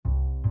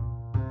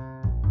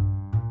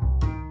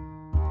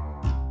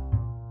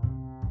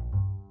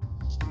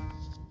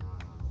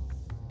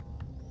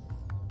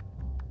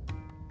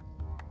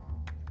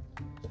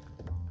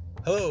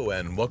Hello,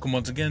 and welcome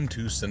once again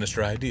to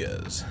Sinister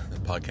Ideas, the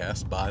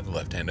podcast by the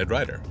Left-Handed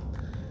Writer.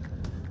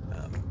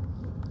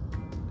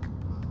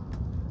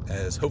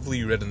 As hopefully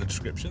you read in the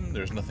description,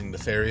 there's nothing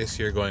nefarious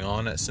here going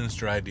on at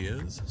Sinister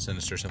Ideas.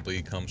 Sinister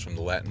simply comes from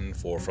the Latin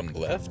for from the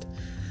left,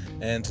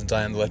 and since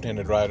I am the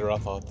left-handed writer, I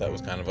thought that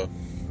was kind of a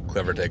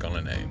clever take on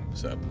a name.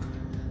 So,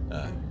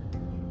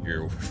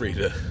 you're free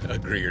to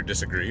agree or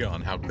disagree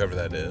on how clever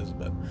that is,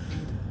 but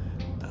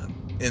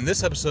in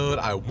this episode,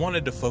 I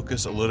wanted to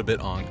focus a little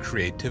bit on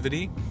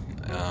creativity,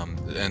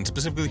 and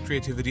specifically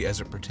creativity as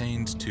it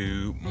pertains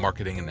to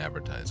marketing and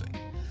advertising.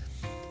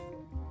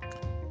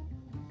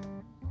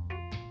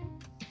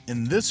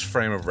 In this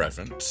frame of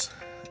reference,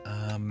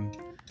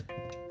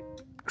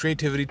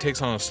 creativity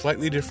takes on a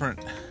slightly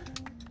different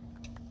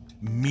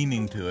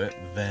meaning to it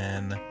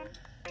than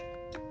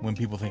when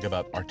people think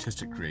about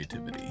artistic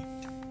creativity.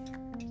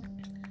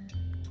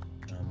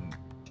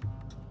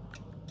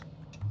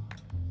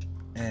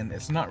 And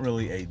it's not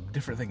really a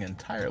different thing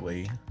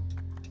entirely,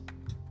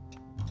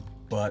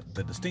 but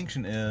the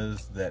distinction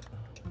is that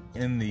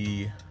in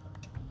the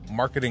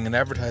marketing and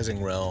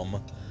advertising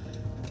realm,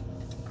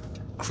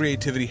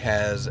 creativity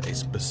has a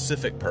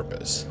specific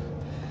purpose.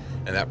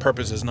 And that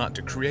purpose is not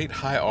to create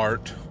high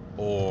art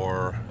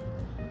or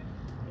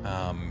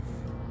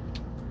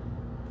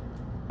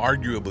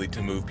arguably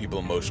to move people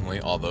emotionally,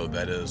 although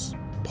that is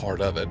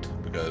part of it,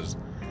 because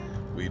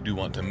we do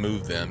want to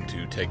move them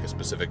to take a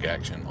specific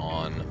action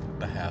on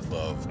behalf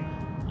of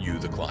you,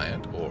 the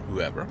client, or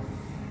whomever.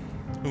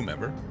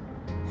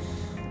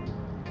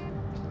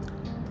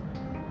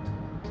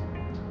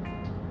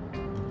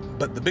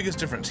 But the biggest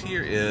difference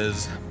here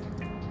is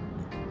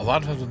a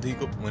lot of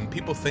times when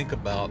people think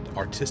about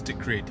artistic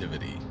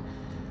creativity,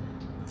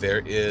 there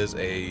is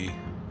a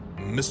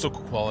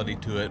mystical quality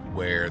to it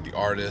where the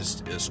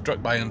artist is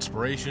struck by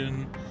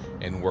inspiration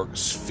and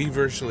works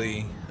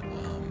feverishly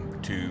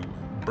to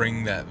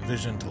bring that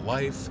vision to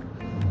life.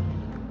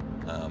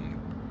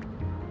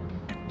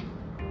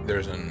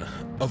 There's an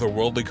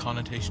otherworldly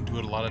connotation to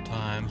it a lot of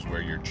times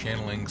where you're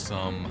channeling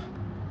some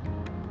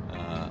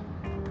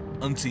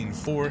unseen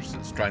force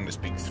that's trying to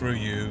speak through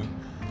you.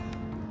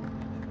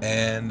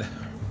 And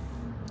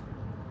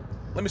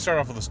let me start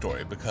off with a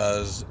story,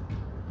 because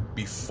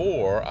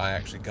before I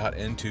actually got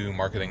into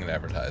marketing and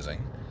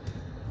advertising,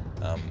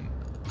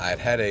 I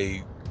had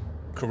a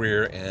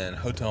career in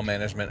hotel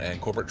management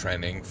and corporate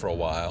training for a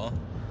while.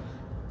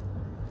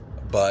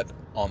 But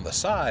on the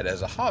side,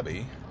 as a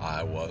hobby,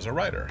 I was a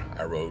writer.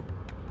 I wrote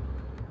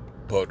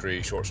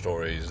poetry, short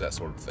stories, that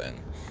sort of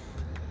thing.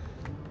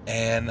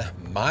 And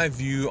my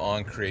view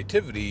on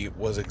creativity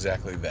was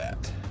exactly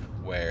that,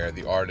 where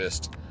the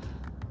artist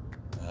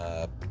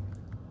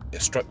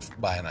is struck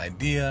by an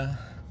idea,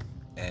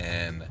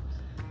 and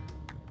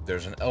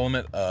there's an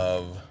element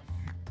of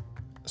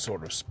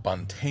sort of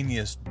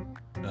spontaneous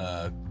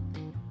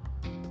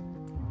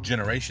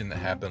generation that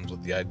happens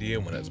with the idea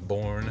when it's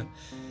born.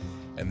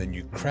 And then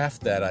you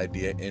craft that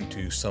idea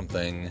into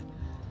something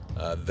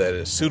that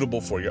is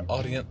suitable for your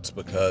audience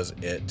because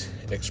it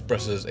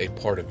expresses a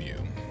part of you.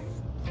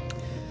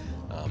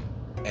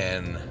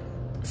 And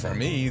for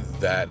me,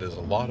 that is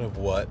a lot of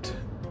what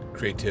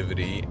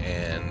creativity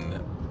and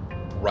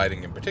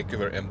writing in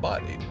particular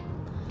embodied.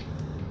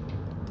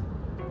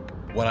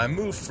 When I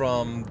moved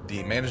from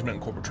the management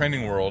and corporate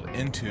training world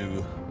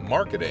into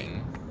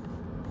marketing,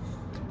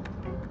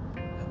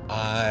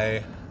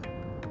 I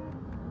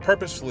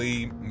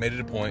purposefully made it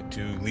a point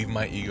to leave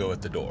my ego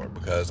at the door,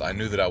 because I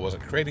knew that I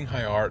wasn't creating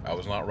high art. I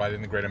was not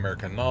writing the great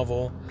American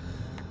novel.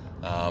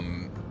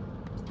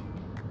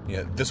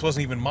 This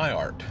wasn't even my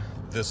art.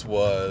 This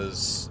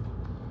was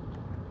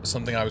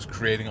something I was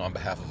creating on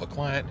behalf of a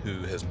client who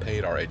has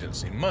paid our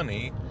agency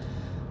money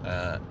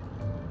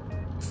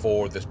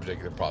for this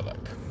particular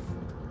product.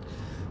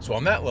 So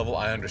on that level,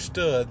 I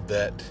understood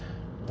that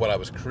what I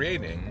was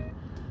creating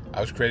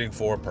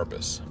for a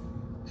purpose.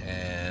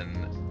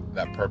 And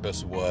that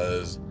purpose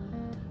was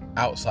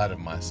outside of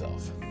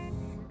myself.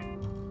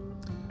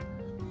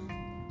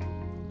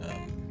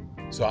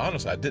 So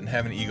honestly, I didn't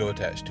have an ego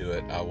attached to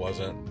it. I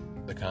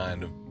wasn't the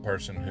kind of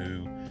person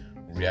who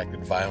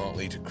reacted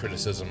violently to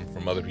criticism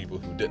from other people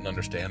who didn't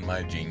understand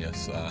my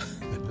genius.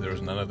 There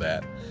was none of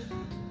that.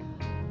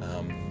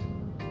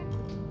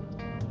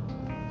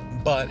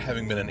 But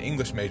having been an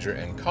English major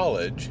in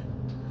college,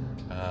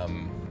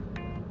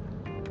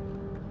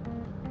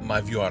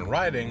 my view on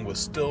writing was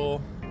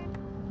still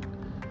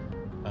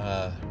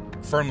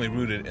firmly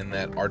rooted in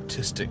that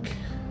artistic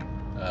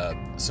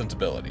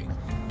sensibility.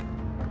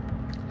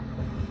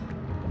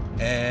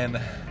 And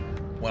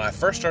when I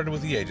first started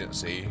with the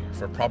agency,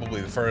 for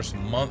probably the first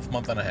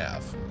month and a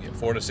half,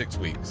 4 to 6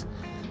 weeks,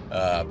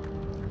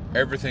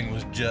 everything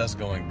was just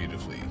going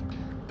beautifully.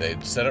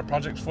 They'd set up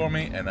projects for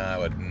me, and I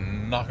would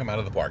knock them out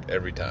of the park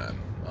every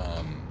time.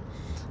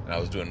 And I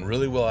was doing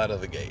really well out of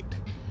the gate.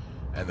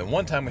 And then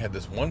one time we had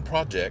this one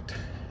project,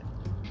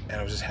 and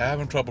I was just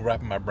having trouble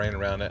wrapping my brain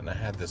around it, and I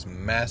had this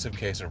massive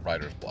case of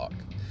writer's block.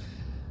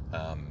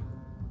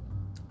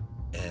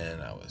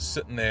 And I was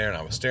sitting there and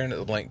I was staring at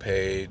the blank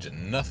page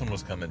and nothing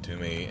was coming to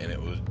me, and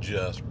it was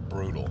just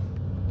brutal.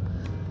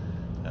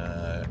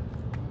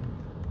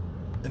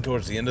 And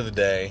towards the end of the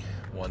day,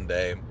 one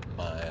day,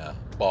 my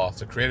boss,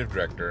 the creative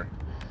director,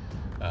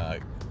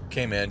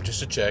 came in just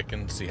to check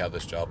and see how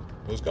this job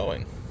was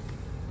going.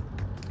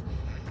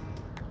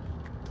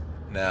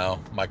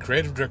 Now, my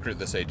creative director at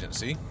this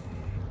agency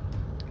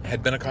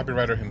had been a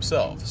copywriter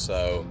himself,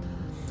 so,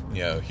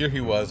 here he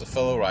was, a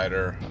fellow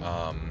writer.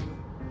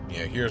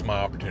 Here's my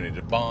opportunity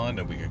to bond,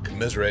 and we could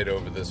commiserate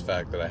over this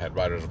fact that I had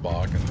writer's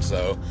block. And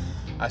so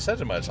I said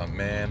to myself,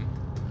 man,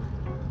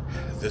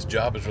 this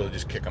job is really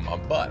just kicking my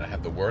butt. I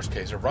have the worst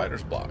case of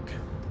writer's block.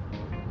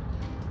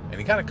 And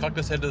he kind of cocked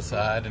his head to the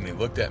side, and he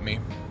looked at me,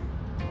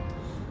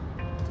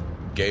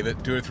 gave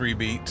it 2 or 3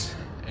 beats,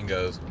 and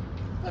goes,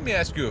 let me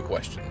ask you a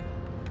question.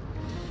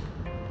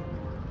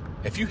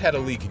 If you had a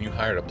leak and you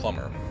hired a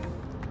plumber,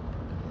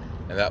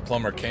 and that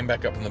plumber came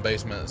back up from the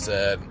basement and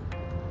said,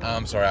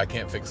 I'm sorry, I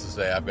can't fix this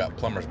today, I've got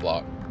plumber's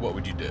block, what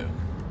would you do?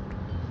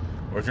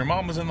 Or if your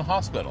mom was in the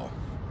hospital,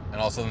 and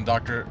all of a sudden the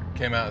doctor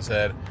came out and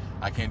said,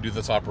 I can't do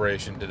this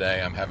operation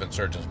today, I'm having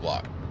surgeon's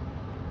block,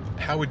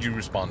 how would you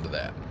respond to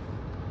that?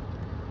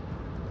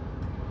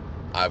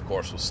 I, of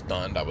course, was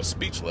stunned. I was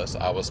speechless.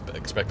 I was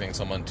expecting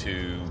someone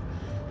to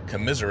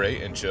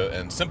commiserate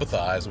and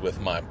sympathize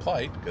with my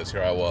plight, because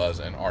here I was,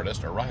 an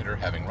artist, a writer,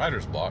 having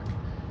writer's block.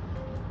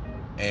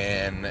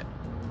 And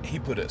he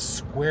put it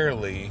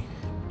squarely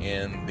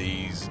in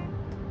these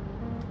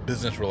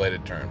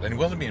business-related terms. And he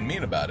wasn't being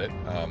mean about it.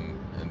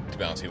 And to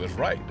be honest, he was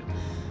right.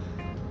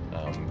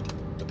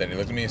 But then he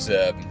looked at me and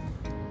said,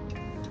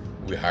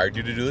 we hired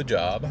you to do the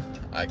job.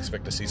 I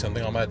expect to see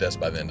something on my desk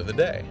by the end of the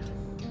day.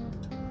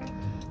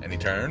 And he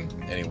turned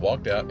and he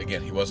walked out.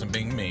 Again, he wasn't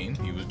being mean.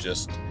 He was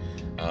just,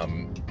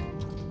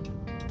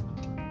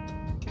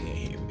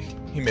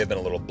 he may have been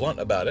a little blunt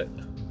about it,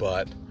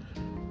 but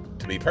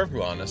to be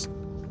perfectly honest,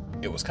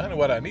 it was kind of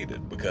what I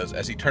needed, because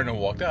as he turned and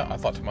walked out, I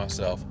thought to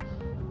myself,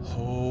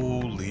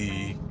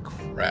 holy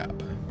crap,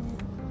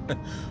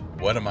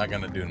 what am I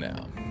going to do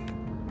now?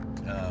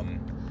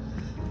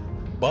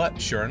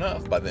 But sure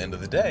enough, by the end of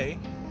the day,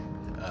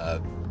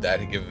 that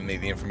had given me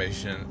the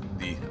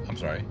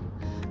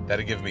that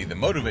had given me the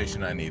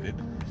motivation I needed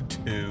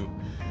to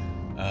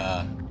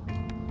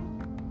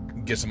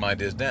get some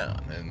ideas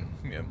down. And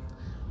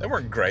they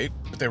weren't great,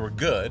 but they were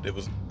good. It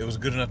was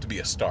good enough to be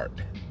a start.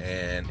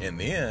 And in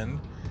the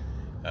end,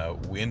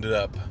 we ended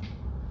up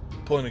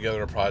pulling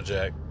together a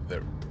project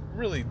that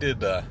really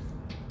did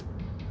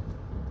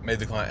made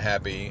the client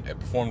happy. It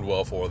performed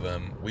well for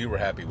them. We were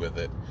happy with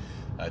it.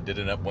 Did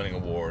end up winning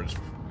awards.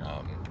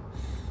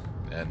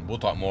 And we'll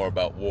talk more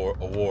about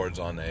awards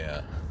on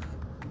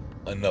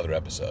another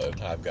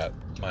episode. I've got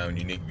my own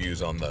unique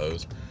views on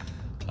those.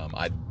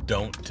 I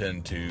don't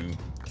tend to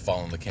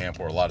fall in the camp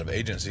where a lot of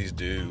agencies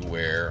do,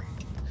 where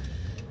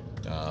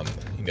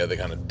they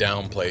kind of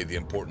downplay the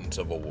importance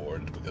of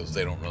awards because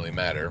they don't really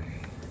matter.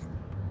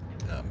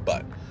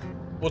 But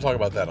we'll talk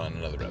about that on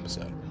another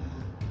episode.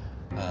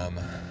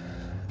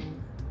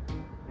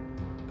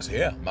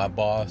 My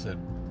boss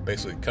had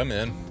basically come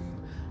in,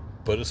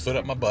 put his foot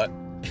up my butt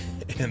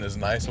in as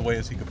nice a way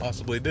as he could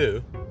possibly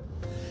do,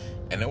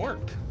 and it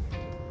worked.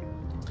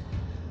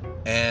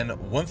 And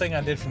one thing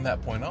I did from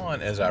that point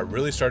on is I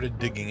really started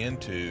digging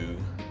into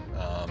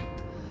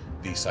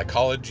the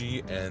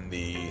psychology and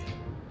the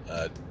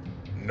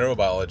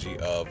neurobiology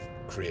of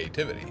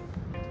creativity.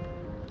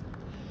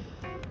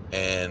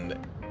 And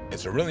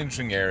it's a really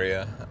interesting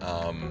area.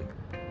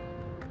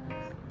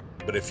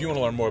 But if you want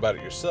to learn more about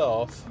it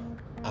yourself,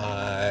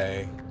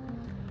 I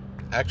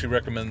actually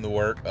recommend the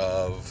work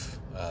of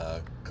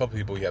a couple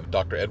people. You have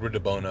Dr. Edward de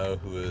Bono,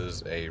 who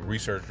is a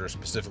researcher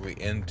specifically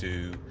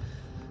into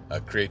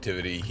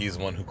creativity. He's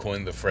the one who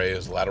coined the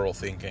phrase lateral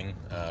thinking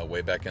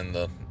way back in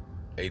the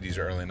 80s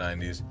or early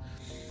 90s.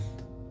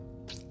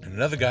 And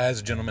another guy is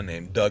a gentleman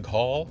named Doug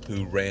Hall,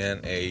 who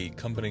ran a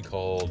company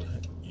called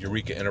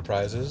Eureka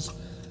Enterprises.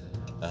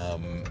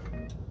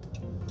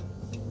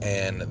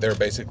 And they're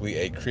basically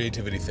a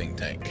creativity think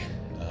tank.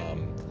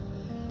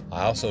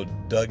 I also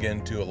dug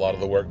into a lot of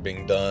the work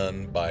being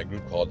done by a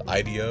group called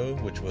IDEO,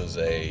 which was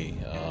they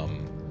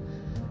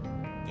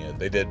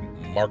did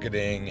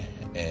marketing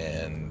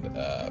and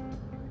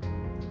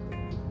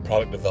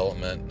product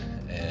development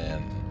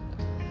and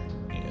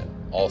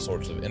all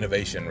sorts of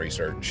innovation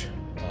research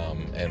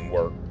and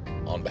work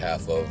on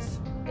behalf of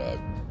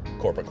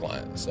corporate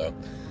clients. So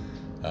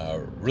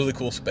really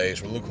cool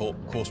space, really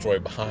cool story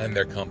behind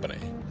their company.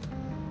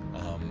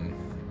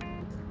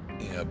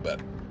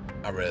 But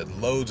I read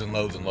loads and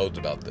loads and loads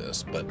about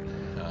this, but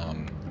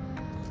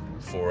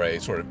for a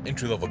sort of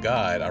entry-level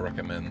guide, I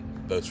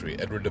recommend those three: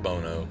 Edward de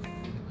Bono,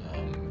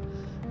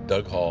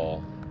 Doug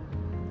Hall,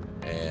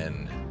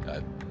 and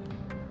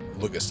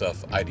look at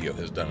stuff IDEO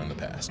has done in the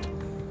past.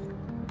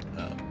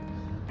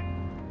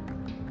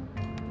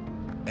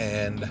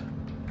 And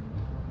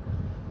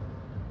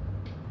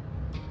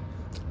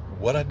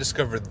what I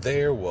discovered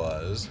there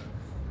was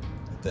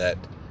that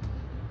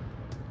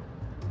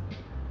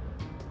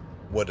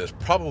what is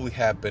probably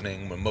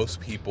happening when most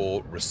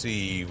people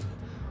receive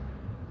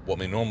what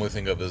we normally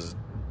think of as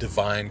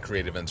divine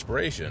creative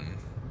inspiration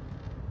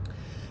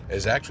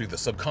is actually the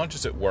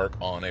subconscious at work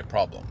on a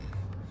problem.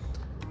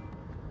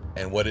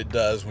 And what it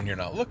does when you're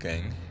not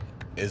looking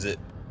is it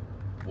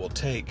will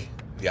take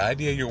the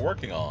idea you're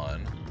working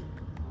on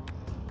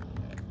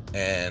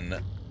and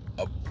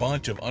a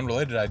bunch of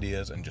unrelated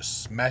ideas and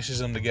just smashes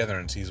them together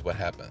and sees what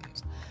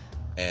happens.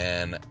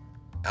 And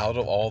out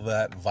of all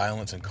that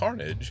violence and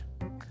carnage,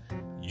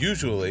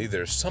 usually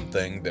there's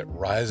something that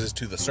rises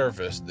to the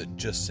surface that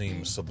just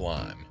seems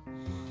sublime.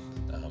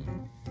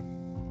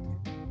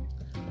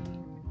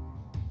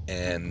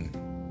 And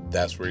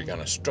that's where you're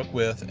kind of struck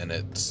with, and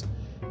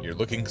you're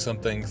looking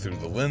something through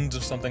the lens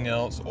of something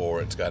else,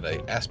 or it's got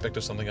an aspect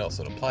of something else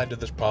that applied to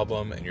this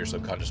problem, and your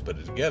subconscious put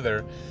it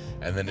together,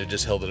 and then it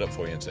just held it up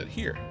for you and said,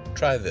 here,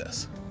 try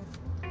this.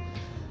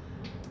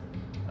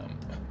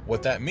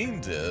 What that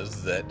means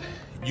is that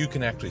you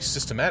can actually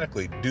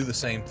systematically do the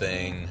same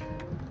thing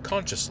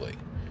consciously.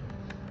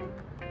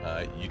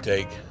 You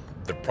take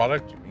the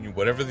product,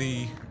 whatever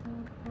the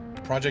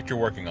project you're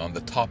working on,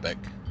 the topic,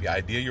 the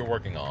idea you're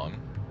working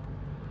on,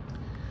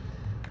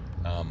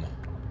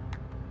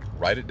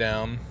 write it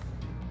down,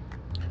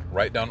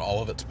 write down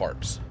all of its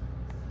parts.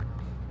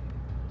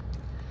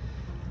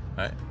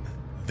 Right?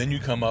 Then you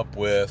come up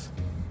with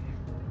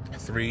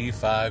 3,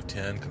 5,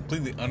 10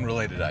 completely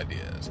unrelated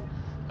ideas.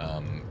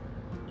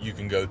 You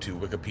can go to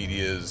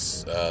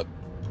Wikipedia's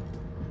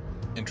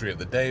entry of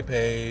the day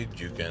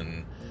page. You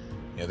can,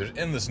 there's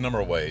endless number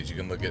of ways. You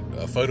can look at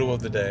a photo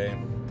of the day,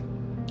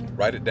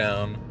 write it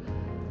down,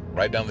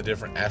 write down the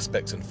different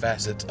aspects and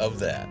facets of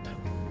that.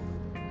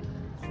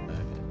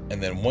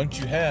 And then once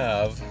you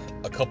have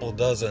a couple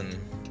dozen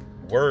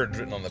words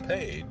written on the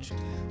page,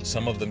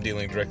 some of them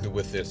dealing directly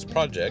with this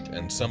project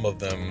and some of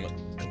them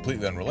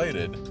completely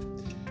unrelated,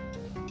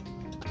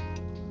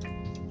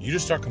 you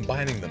just start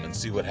combining them and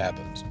see what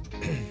happens.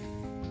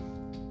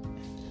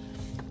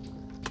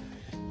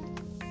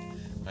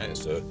 Alright,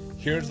 so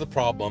here's the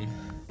problem,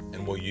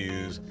 and we'll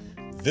use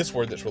this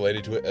word that's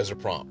related to it as a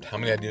prompt. How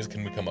many ideas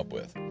can we come up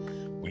with?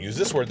 We'll use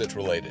this word that's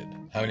related.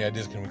 How many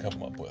ideas can we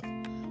come up with?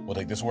 We'll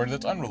take this word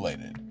that's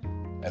unrelated.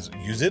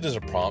 Use it as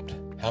a prompt.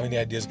 How many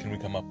ideas can we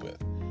come up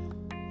with?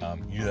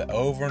 Use that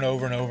over and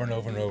over and over and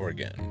over and over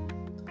again.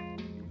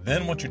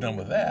 Then once you're done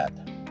with that,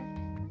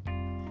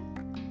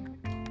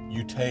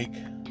 you take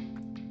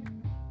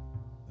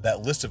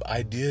that list of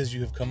ideas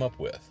you have come up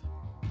with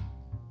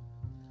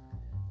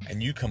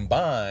and you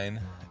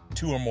combine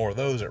 2 or more of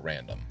those at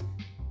random.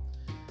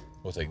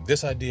 We'll take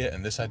this idea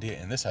and this idea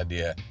and this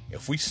idea.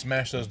 If we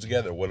smash those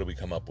together, what do we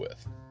come up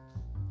with?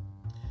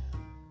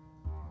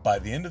 By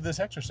the end of this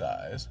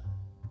exercise,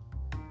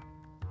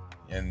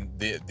 and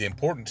the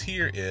importance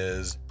here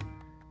is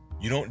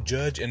you don't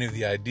judge any of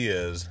the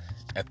ideas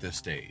at this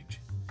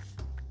stage.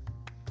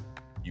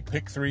 You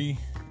pick three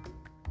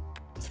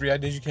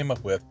ideas you came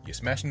up with, you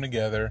smash them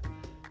together,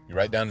 you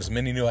write down as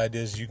many new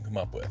ideas as you can come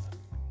up with.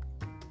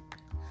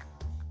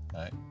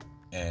 All right?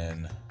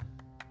 And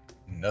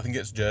nothing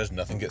gets judged,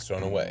 nothing gets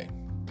thrown away.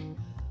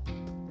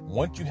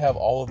 Once you have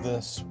all of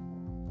this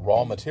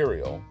raw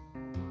material,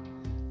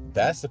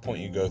 that's the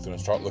point you go through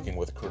and start looking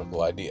with a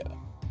critical idea.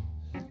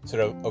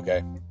 So,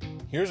 okay,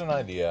 here's an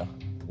idea.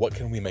 What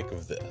can we make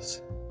of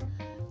this?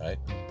 Right?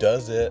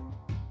 Does it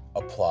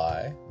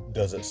apply?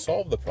 Does it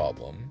solve the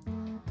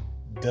problem?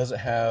 Does it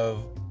have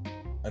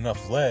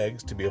enough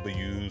legs to be able to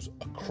use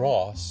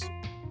across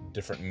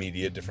different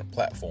media, different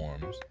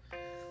platforms,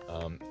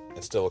 and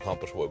still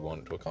accomplish what we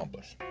want it to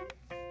accomplish?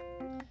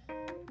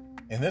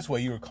 In this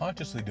way, you are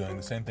consciously doing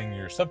the same thing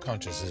your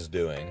subconscious is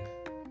doing,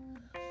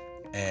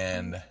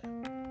 and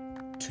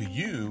to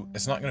you,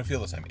 it's not going to feel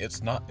the same. It's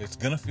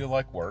going to feel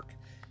like work.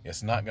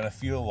 It's not going to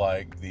feel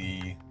like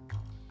the,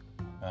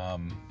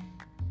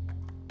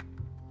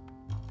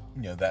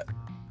 that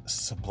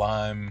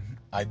sublime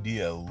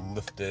idea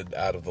lifted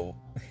out of the,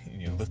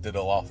 lifted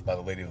aloft by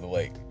the Lady of the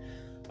Lake.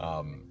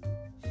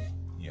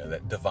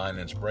 That divine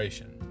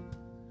inspiration.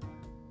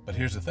 But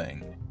here's the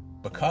thing.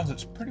 Because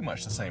it's pretty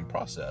much the same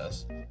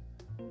process,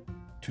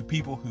 to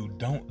people who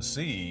don't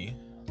see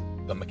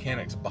the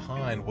mechanics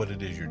behind what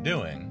it is you're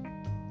doing,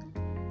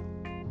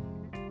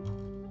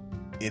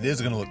 it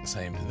is going to look the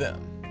same to them.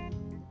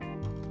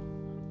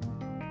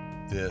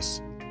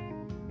 This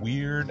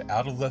weird,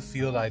 out of left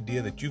field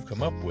idea that you've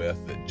come up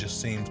with that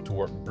just seems to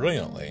work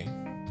brilliantly,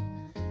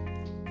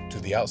 to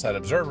the outside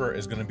observer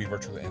is going to be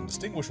virtually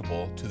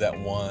indistinguishable to that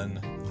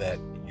one that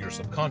your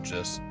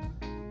subconscious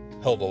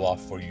held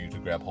aloft for you to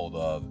grab hold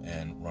of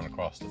and run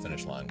across the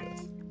finish line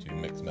with, to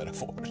mix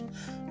metaphors.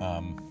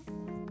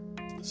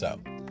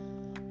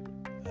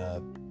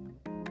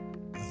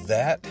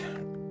 That,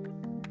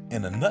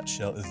 in a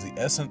nutshell, is the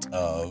essence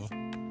of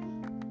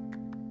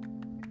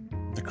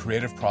the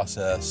creative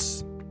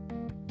process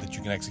that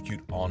you can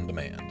execute on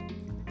demand.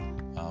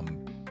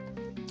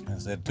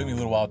 As I said, it took me a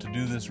little while to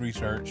do this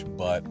research,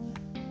 but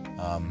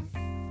and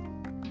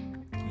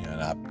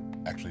I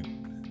actually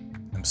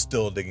am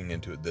still digging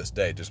into it this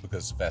day just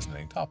because it's a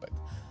fascinating topic.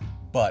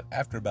 But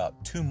after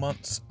about 2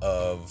 months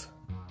of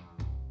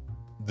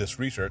this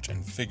research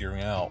and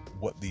figuring out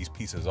what these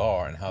pieces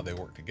are and how they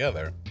work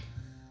together,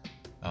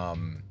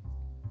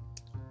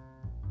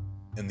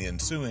 in the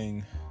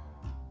ensuing,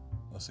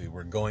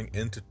 we're going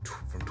into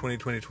from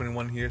 2020 to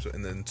 21 here. So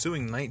in the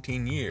ensuing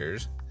 19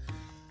 years,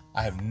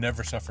 I have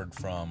never suffered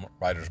from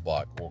writer's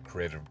block or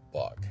creative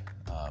block.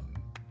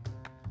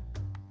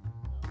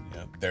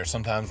 There's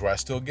sometimes where I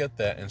still get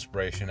that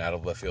inspiration out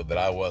of left field that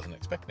I wasn't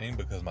expecting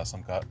because my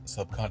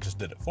subconscious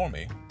did it for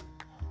me.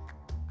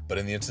 But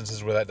in the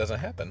instances where that doesn't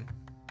happen,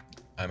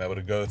 I'm able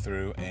to go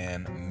through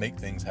and make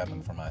things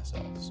happen for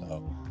myself.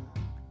 So,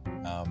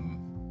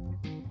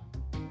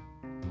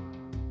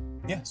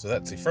 so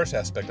that's the first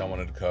aspect I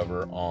wanted to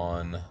cover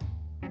on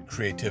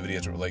creativity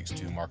as it relates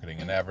to marketing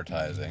and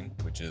advertising,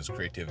 which is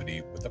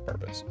creativity with a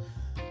purpose.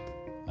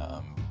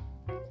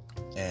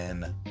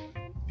 And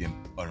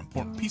an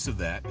important piece of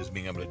that is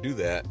being able to do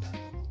that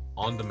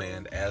on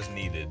demand as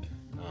needed,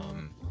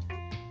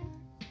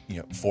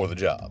 for the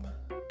job.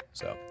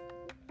 So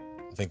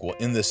I think we'll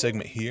end this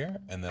segment here,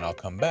 and then I'll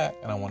come back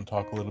and I want to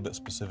talk a little bit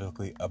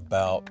specifically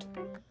about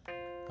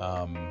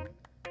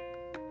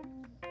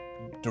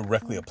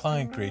directly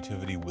applying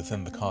creativity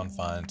within the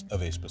confines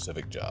of a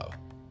specific job.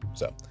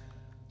 So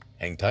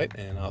hang tight,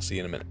 and I'll see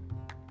you in a minute.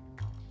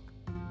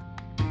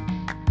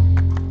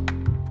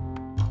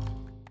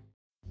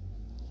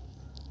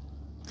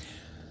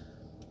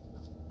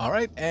 All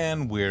right,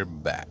 and we're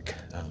back.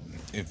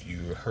 If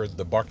you heard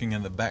the barking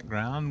in the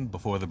background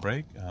before the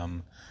break,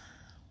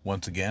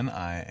 once again,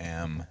 I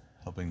am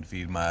helping to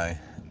feed my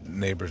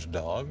neighbor's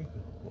dog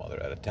while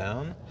they're out of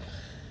town.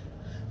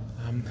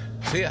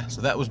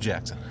 So that was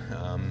Jackson.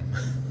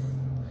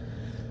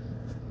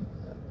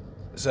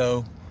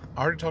 So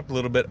I already talked a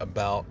little bit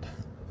about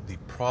the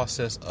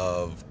process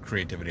of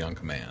creativity on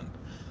command.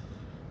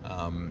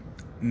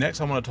 Next,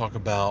 I want to talk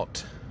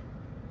about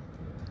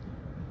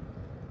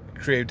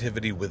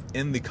creativity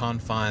within the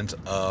confines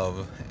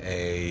of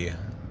a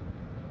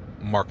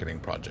marketing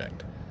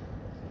project.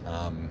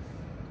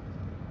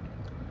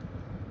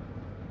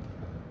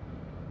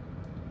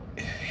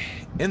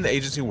 In the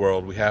agency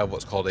world, we have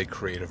what's called a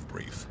creative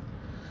brief.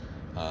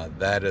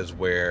 That is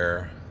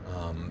where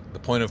the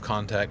point of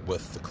contact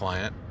with the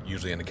client,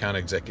 usually an account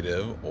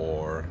executive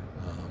or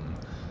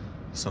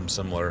some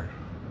similar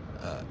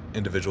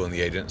individual in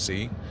the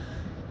agency,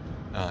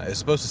 is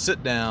supposed to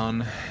sit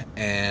down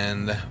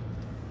and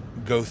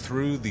go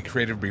through the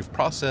creative brief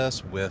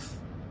process with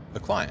the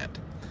client.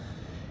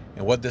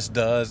 And what this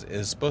does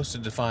is supposed to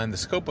define the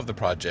scope of the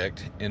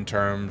project in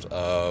terms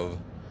of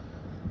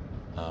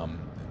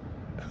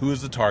who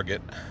is the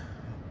target,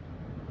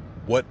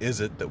 what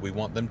is it that we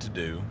want them to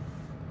do,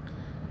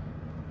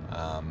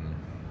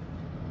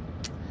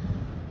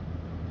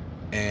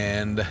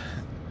 and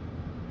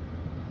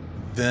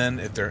then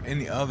if there are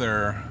any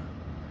other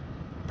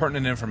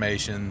pertinent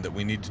information that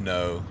we need to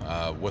know,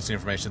 what's the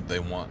information that they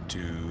want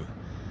to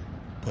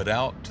put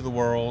out to the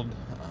world,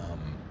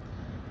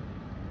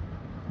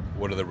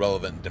 what are the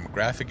relevant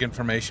demographic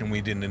information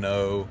we need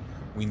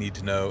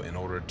to know in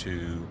order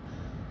to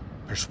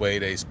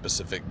persuade a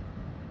specific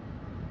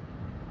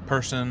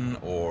person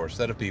or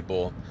set of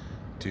people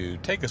to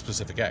take a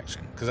specific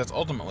action, because that's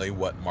ultimately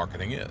what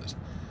marketing is.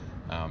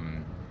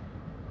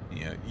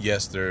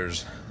 Yes, there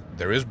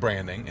is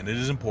branding, and it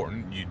is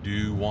important. You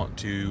do want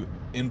to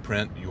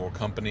imprint your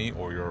company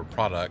or your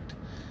product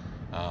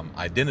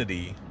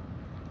identity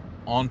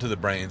onto the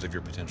brains of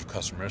your potential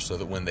customers, so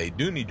that when they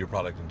do need your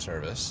product and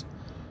service,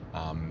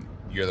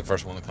 you're the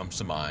first one that comes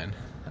to mind.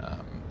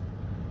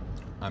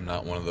 I'm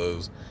not one of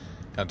those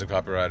kinds of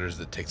copywriters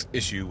that takes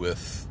issue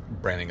with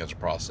branding as a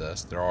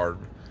process. There are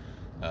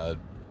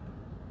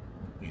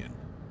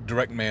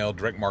direct mail,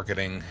 direct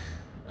marketing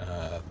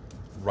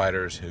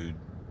writers who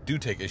do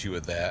take issue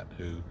with that,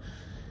 who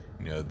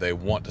they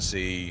want to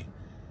see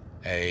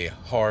a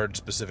hard,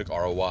 specific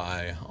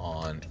ROI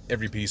on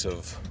every piece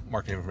of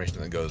marketing information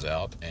that goes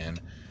out.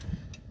 And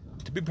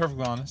to be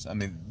perfectly honest, I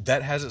mean,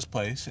 that has its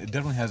place. It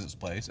definitely has its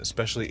place,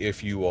 especially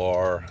if you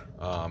are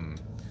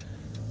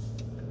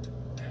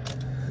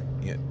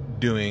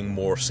doing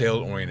more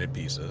sales-oriented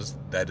pieces.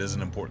 That is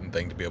an important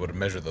thing to be able to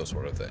measure those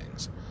sort of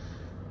things.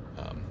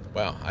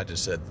 Wow, I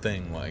just said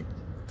thing like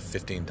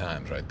 15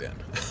 times right then.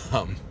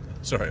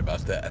 Sorry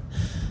about that.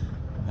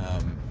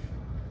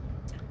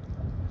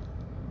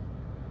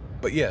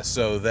 But yeah,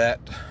 so that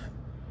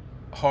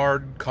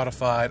hard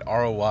codified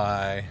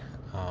ROI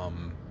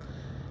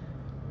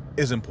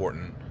is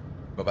important.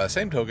 But by the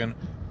same token,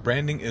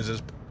 branding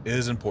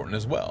is important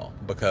as well,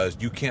 because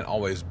you can't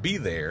always be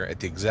there at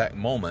the exact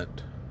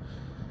moment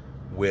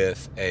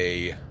with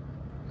a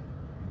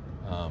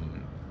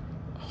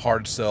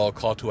hard sell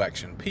call to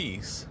action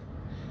piece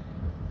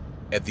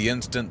at the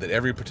instant that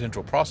every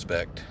potential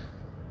prospect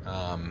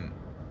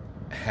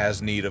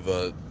has need of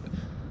a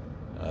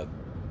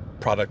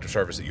product or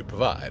service that you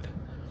provide.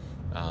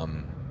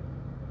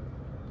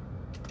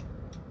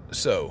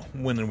 So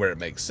when and where it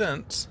makes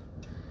sense,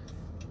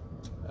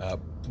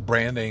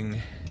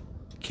 branding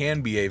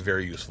can be a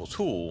very useful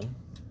tool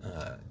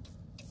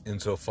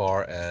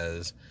insofar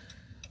as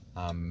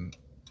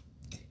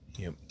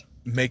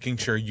making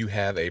sure you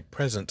have a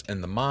presence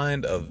in the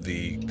mind of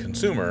the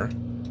consumer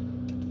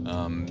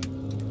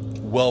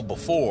well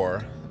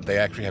before they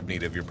actually have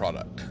need of your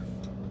product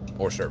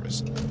or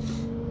service.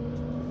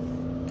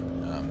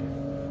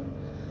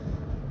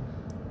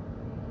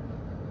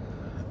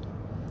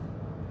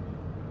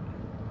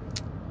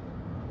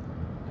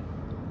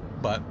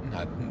 But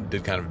I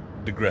did kind of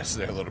digress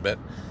there a little bit.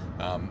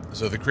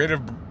 So the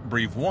creative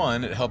brief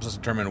 1, it helps us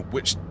determine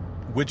which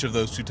of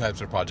those two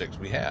types of projects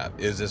we have.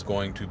 Is this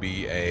going to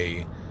be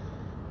a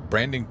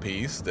branding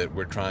piece that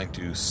we're trying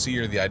to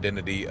sear the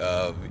identity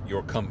of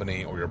your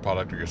company or your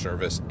product or your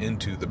service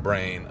into the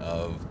brain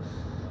of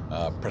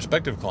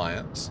prospective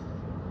clients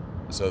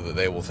so that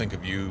they will think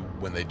of you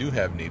when they do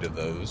have need of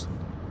those?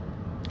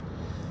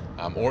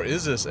 Or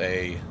is this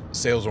a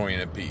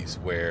sales-oriented piece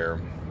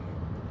where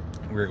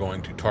we're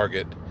going to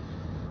target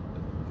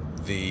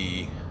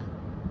the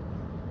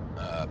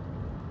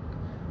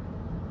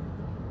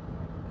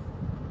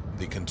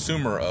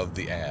consumer of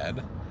the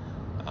ad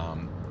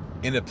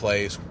in a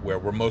place where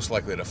we're most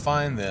likely to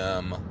find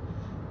them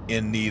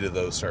in need of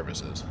those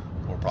services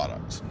or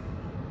products?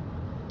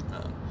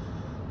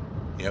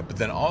 But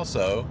then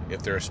also,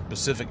 if there are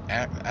specific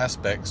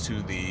aspects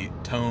to the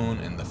tone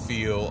and the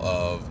feel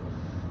of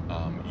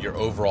your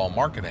overall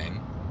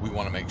marketing, we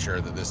want to make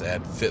sure that this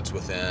ad fits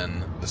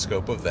within the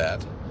scope of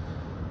that.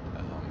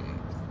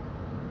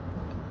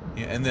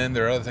 And then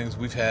there are other things.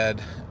 We've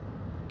had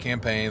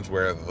campaigns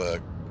where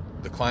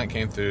the client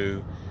came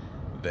through,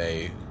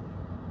 they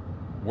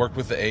worked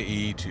with the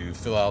AE to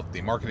fill out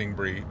the marketing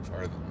brief,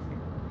 or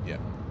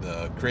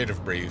the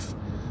creative brief.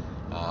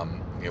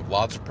 We have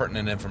lots of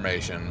pertinent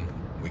information.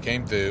 We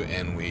came through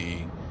and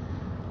we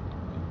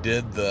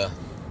did the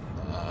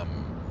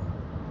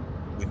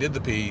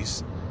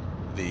piece.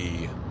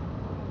 The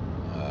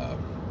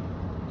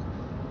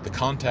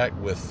contact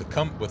with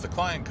the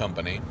client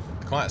company,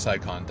 the client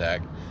side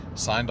contact,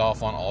 signed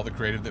off on all the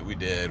creative that we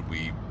did.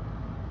 We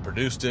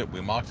produced it,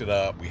 we mocked it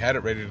up, we had it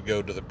ready to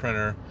go to the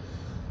printer.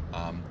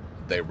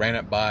 They ran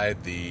it by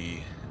the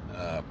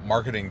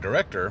marketing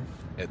director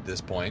at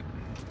this point,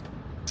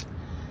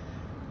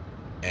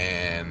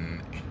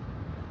 and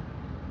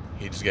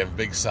he just gave a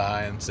big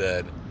sigh and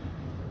said,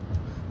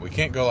 "We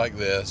can't go like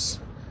this.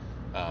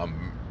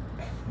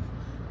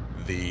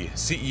 The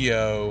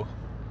CEO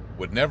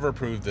would never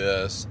approve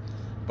this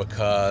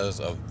because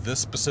of this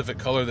specific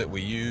color that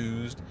we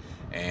used,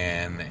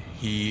 and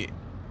he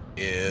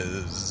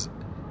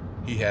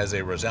has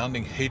a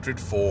resounding hatred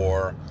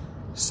for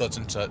such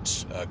and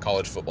such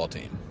college football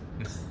team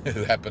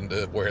who happened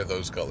to wear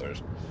those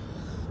colors."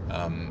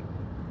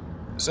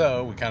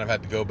 So we kind of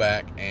had to go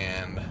back,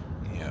 and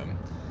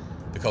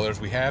the colors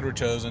we had were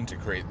chosen to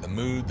create the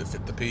mood that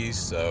fit the piece.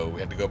 So we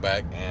had to go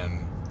back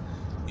and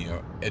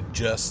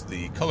adjust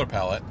the color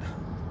palette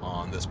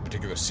on this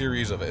particular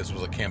series of, this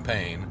was a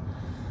campaign,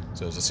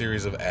 so it was a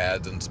series of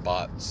ads and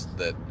spots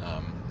that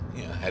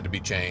had to be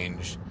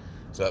changed.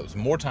 So that was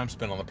more time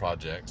spent on the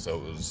project. So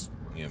it was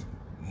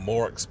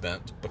more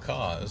expense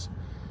because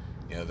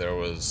there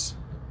was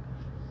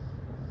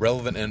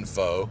relevant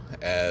info,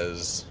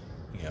 as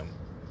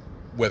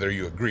whether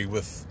you agree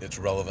with its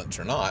relevance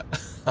or not.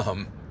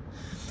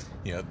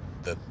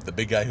 The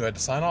big guy who had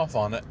to sign off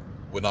on it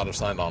would not have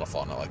signed off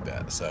on it like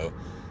that. So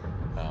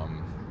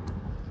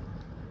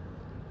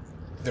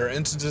there are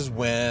instances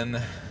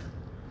when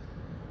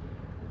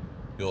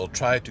you'll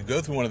try to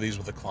go through one of these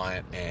with a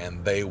client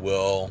and they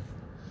will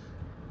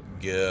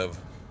give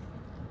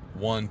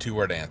 1-2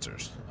 word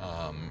answers,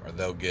 or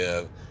they'll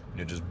give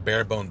just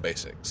bare bone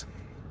basics.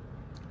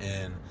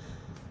 And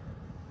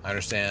I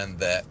understand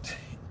that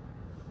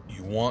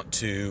you want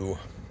to,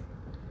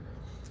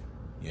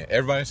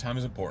 everybody's time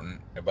is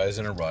important, everybody's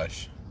in a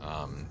rush,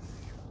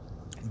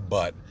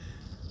 but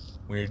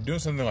when you're doing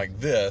something like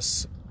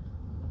this,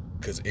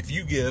 because if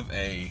you give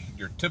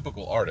your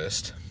typical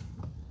artist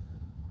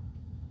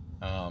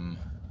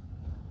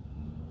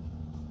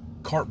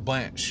carte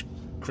blanche,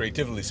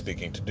 creatively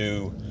speaking, to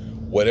do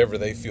whatever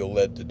they feel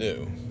led to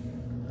do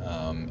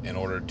in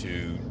order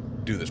to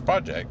do this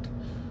project,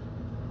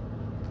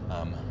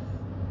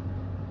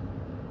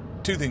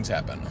 two things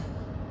happen.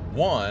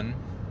 One,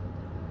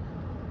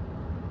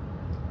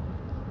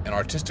 an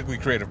artistically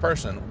creative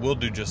person will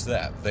do just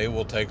that. They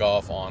will take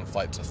off on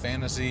flights of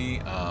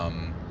fantasy,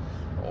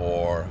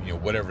 or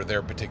whatever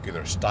their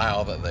particular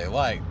style that they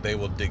like. They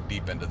will dig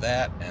deep into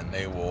that, and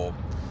they will,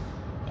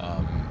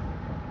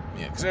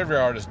 because every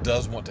artist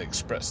does want to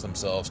express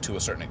themselves to a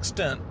certain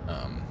extent,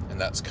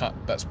 and that's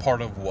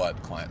part of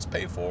what clients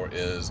pay for,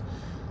 is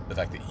the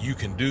fact that you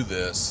can do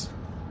this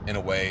in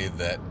a way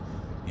that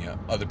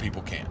other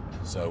people can't.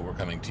 So we're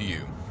coming to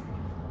you.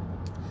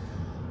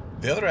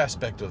 The other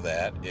aspect of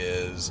that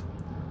is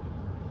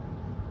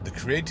the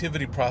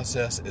creativity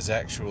process is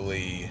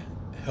actually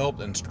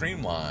helped and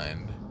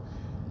streamlined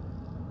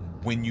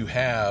when you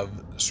have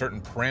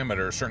certain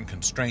parameters, certain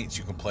constraints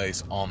you can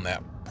place on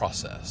that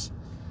process.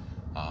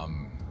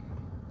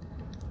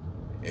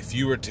 If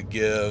you were to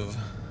give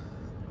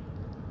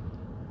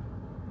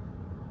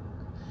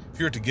if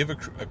you were to give a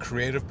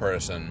creative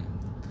person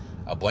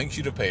a blank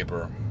sheet of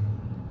paper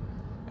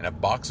and a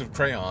box of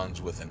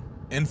crayons with an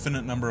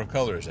infinite number of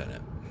colors in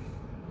it,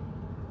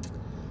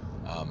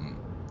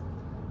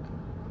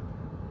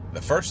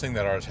 the first thing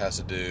that artist has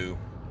to do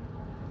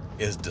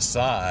is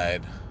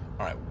decide,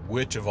 all right,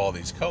 which of all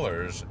these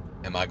colors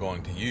am I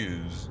going to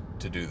use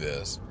to do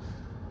this?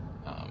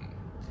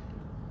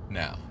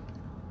 Now,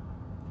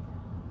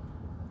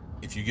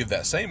 if you give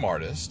that same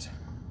artist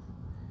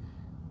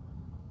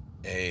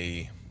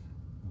a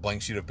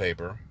blank sheet of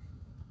paper,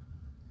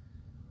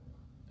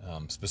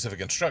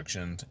 specific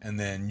instructions, and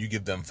then you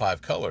give them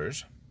 5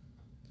 colors,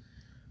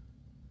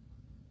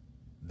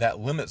 that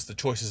limits the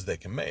choices they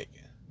can make.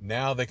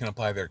 Now they can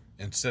apply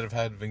instead of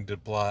having to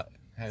apply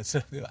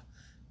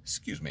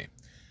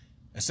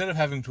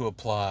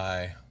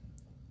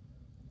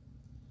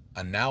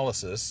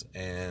analysis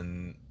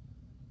and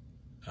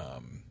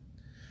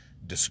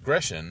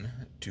discretion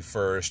to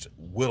first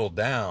whittle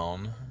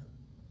down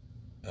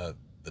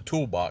the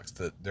toolbox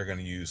that they're going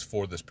to use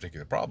for this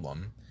particular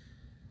problem.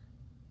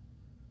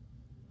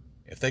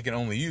 If they can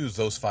only use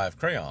those 5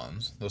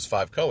 crayons, those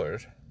 5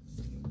 colors,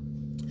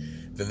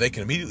 then they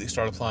can immediately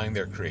start applying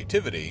their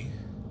creativity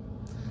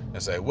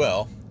and say,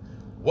 well,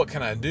 what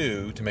can I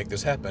do to make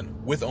this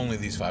happen with only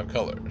these 5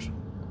 colors?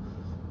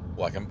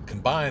 Well, I can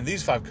combine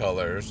these 5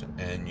 colors,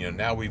 and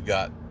now we've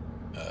got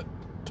a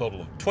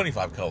total of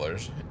 25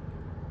 colors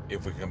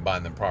if we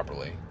combine them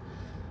properly.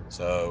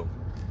 So,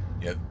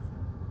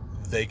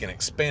 they can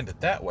expand it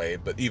that way,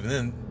 but even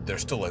then,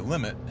 there's still a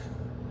limit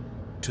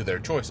to their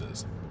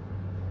choices.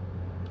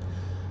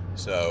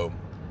 So,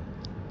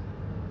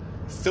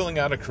 filling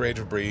out a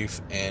creative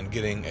brief and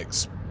getting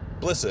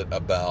explicit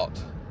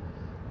about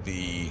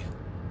the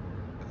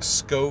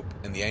scope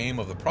and the aim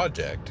of the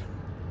project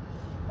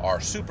are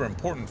super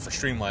important for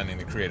streamlining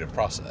the creative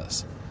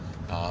process.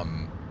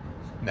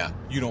 Now,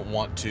 you don't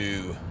want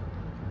to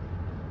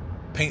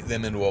paint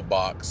them into a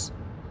box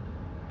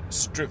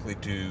strictly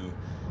to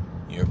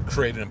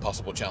create an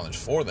impossible challenge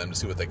for them to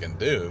see what they can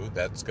do.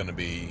 That's going to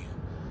be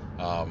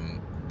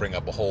bring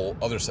up a whole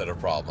other set of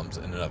problems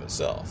in and of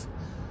itself.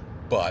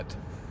 But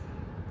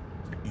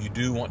you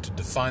do want to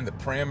define the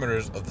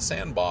parameters of the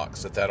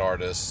sandbox that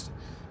artist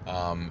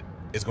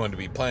is going to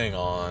be playing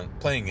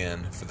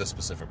in for this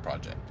specific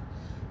project.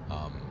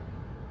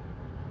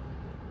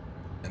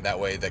 And that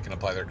way they can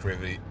apply their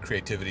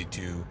creativity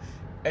to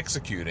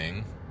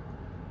executing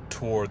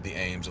toward the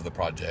aims of the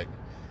project,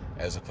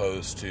 as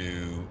opposed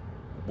to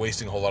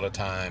wasting a whole lot of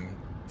time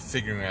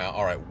figuring out,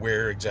 all right,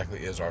 where exactly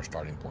is our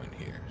starting point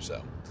here?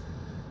 So,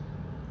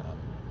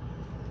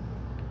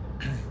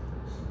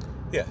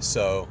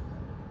 so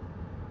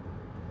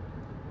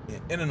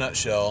in a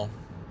nutshell,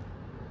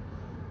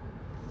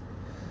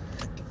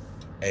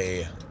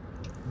 a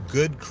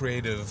good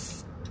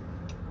creative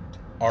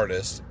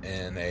artist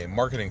in a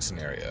marketing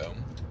scenario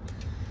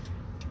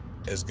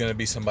is going to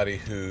be somebody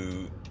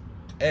who,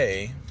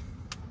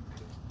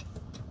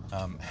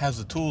 has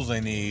the tools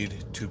they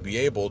need to be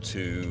able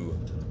to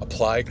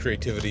apply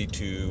creativity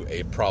to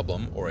a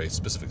problem or a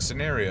specific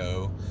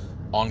scenario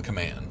on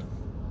command.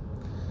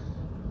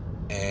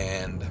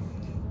 And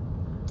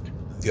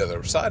the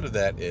other side of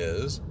that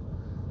is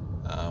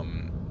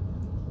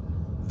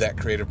that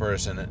creative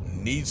person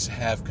needs to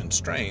have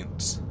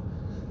constraints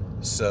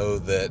so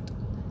that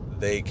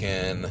they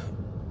can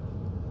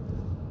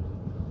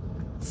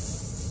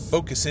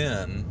focus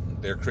in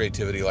their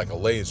creativity like a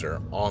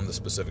laser on the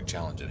specific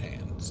challenge at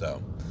hand.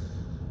 So,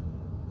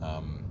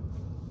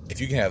 if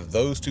you can have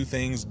those two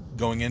things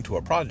going into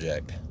a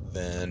project,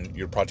 then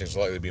your project is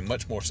likely to be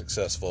much more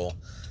successful,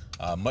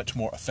 much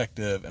more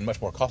effective, and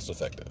much more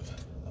cost-effective.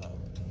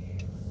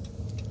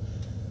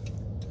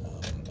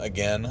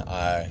 Again,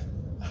 I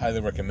highly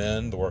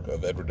recommend the work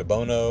of Edward de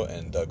Bono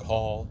and Doug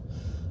Hall.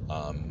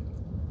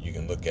 You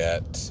can look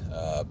at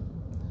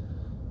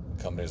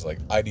companies like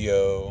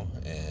IDEO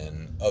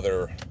and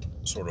other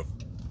sort of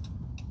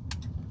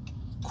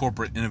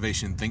corporate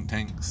innovation think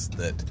tanks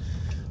that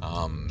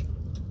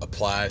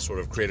apply sort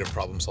of creative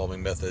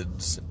problem-solving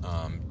methods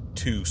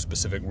to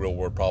specific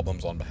real-world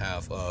problems on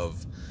behalf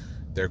of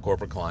their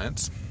corporate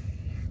clients.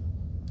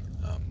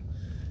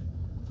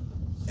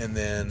 And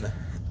then,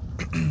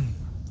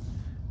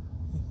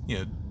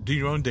 do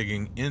your own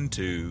digging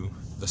into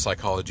the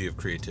psychology of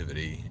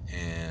creativity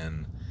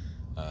and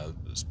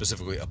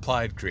specifically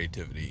applied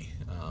creativity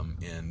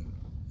in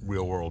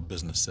real-world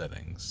business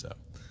settings. So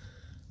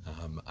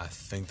I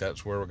think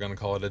that's where we're going to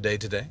call it a day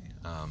today.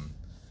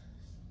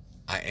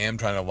 I am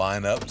trying to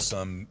line up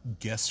some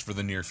guests for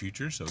the near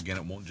future, so again,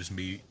 it won't just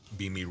be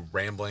me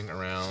rambling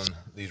around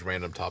these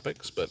random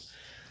topics, but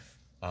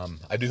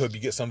I do hope you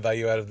get some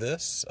value out of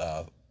this.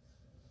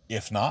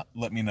 If not,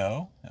 let me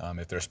know.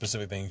 If there are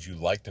specific things you'd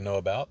like to know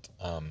about,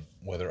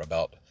 whether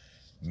about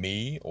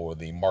me or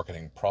the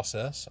marketing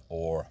process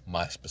or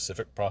my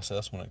specific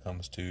process when it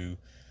comes to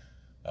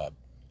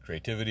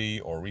creativity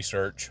or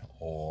research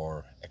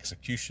or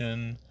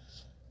execution,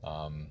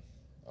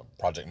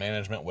 project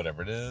management,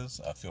 whatever it is,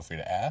 feel free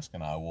to ask,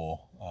 and I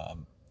will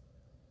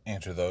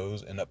answer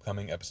those in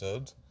upcoming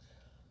episodes.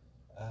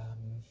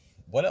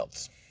 What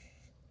else?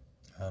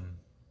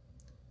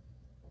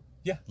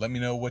 Let me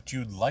know what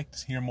you'd like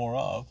to hear more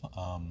of.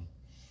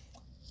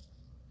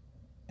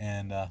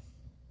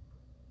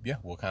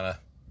 We'll kind of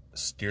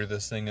steer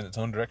this thing in its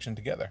own direction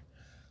together.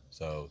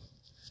 So,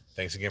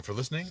 thanks again for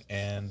listening,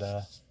 and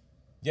I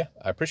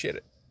appreciate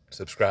it.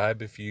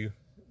 Subscribe if you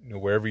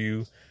wherever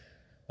you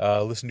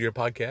listen to your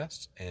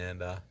podcasts,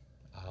 and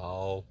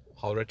I'll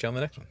holler at you on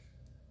the next one.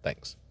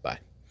 Thanks. Bye.